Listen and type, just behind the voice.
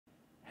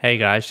Hey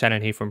guys,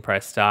 Shannon here from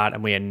Press Start,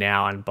 and we are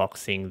now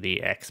unboxing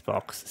the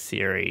Xbox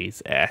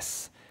Series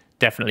S.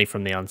 Definitely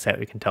from the onset,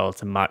 we can tell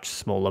it's a much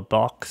smaller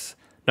box.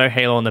 No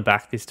Halo on the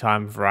back this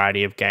time,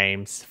 variety of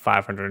games,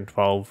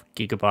 512GB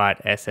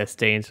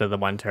SSD instead of the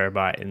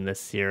 1TB in the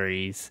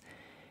Series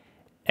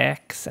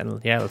X. And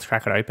yeah, let's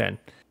crack it open.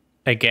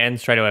 Again,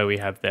 straight away we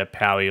have the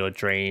Power Your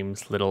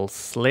Dreams little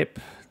slip.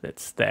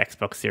 That's the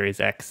Xbox Series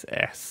X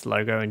S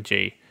logo, and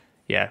gee,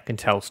 yeah, I can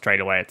tell straight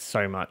away it's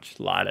so much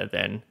lighter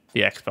than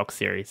the Xbox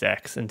Series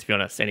X, and to be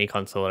honest, any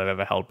console I've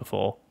ever held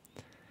before.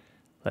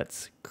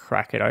 Let's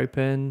crack it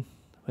open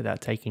without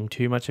taking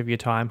too much of your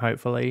time,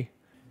 hopefully.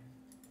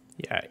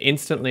 Yeah,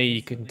 instantly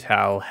you can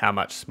tell how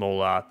much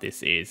smaller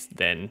this is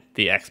than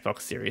the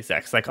Xbox Series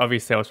X. Like,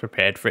 obviously I was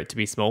prepared for it to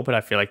be small, but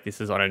I feel like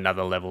this is on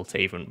another level to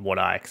even what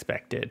I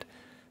expected.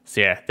 So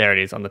yeah, there it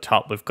is. On the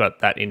top, we've got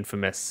that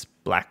infamous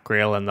black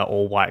grille and the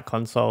all-white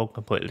console,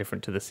 completely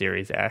different to the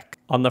Series X.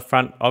 On the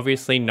front,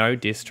 obviously no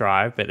disk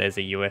drive, but there's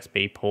a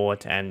USB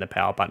port and the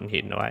power button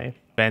hidden away.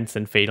 Vents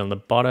and feed on the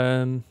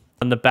bottom.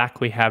 On the back,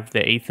 we have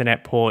the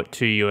Ethernet port,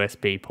 two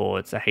USB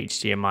ports, a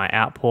HDMI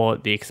out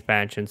port, the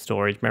expansion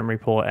storage memory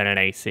port, and an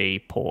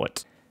AC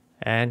port.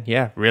 And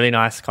yeah, really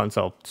nice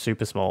console,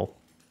 super small.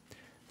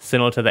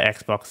 Similar to the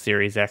Xbox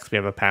Series X, we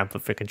have a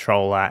pamphlet for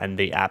controller and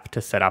the app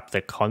to set up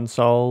the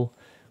console,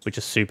 which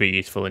is super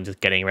useful in just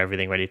getting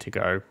everything ready to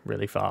go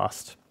really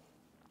fast.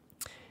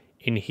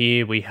 In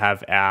here, we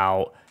have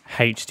our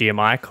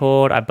HDMI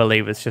cord. I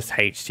believe it's just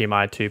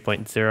HDMI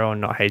 2.0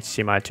 and not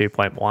HDMI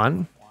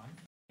 2.1.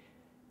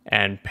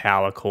 And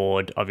power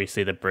cord.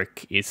 Obviously, the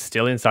brick is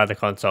still inside the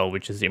console,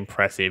 which is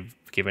impressive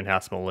given how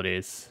small it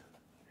is.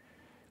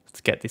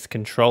 Let's get this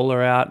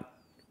controller out.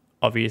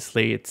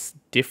 Obviously, it's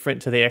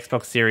different to the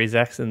Xbox Series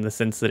X in the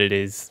sense that it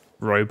is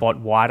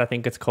robot wide, I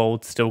think it's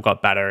called. Still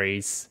got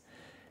batteries.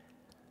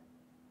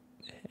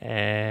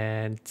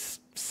 And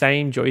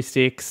same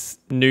joysticks,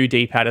 new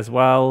D-pad as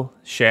well,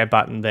 share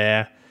button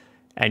there,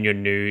 and your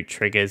new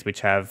triggers,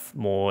 which have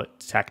more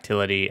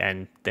tactility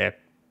and they're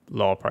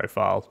lower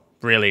profile.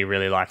 Really,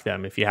 really like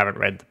them. If you haven't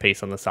read the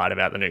piece on the side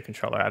about the new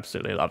controller, I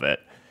absolutely love it.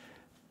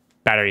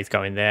 Batteries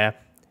go in there.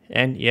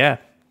 And yeah,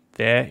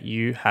 there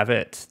you have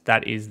it.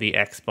 That is the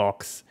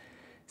Xbox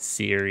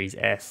Series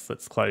S.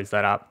 Let's close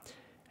that up.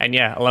 And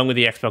yeah, along with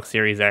the Xbox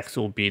Series X,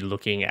 we'll be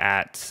looking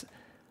at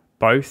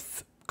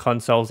both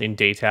consoles in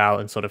detail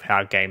and sort of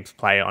how games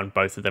play on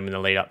both of them in the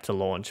lead up to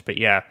launch. But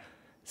yeah,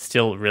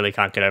 still really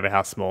can't get over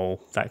how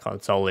small that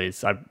console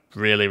is. I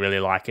really,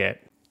 really like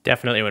it.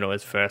 Definitely when it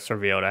was first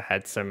revealed, I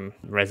had some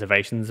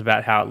reservations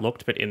about how it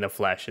looked, but in the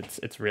flesh,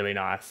 it's really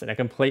nice and a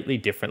completely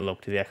different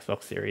look to the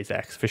Xbox Series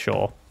X for sure.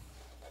 All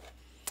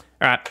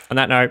right, on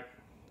that note,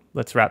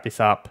 let's wrap this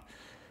up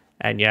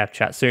and yeah,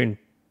 chat soon.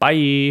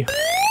 Bye.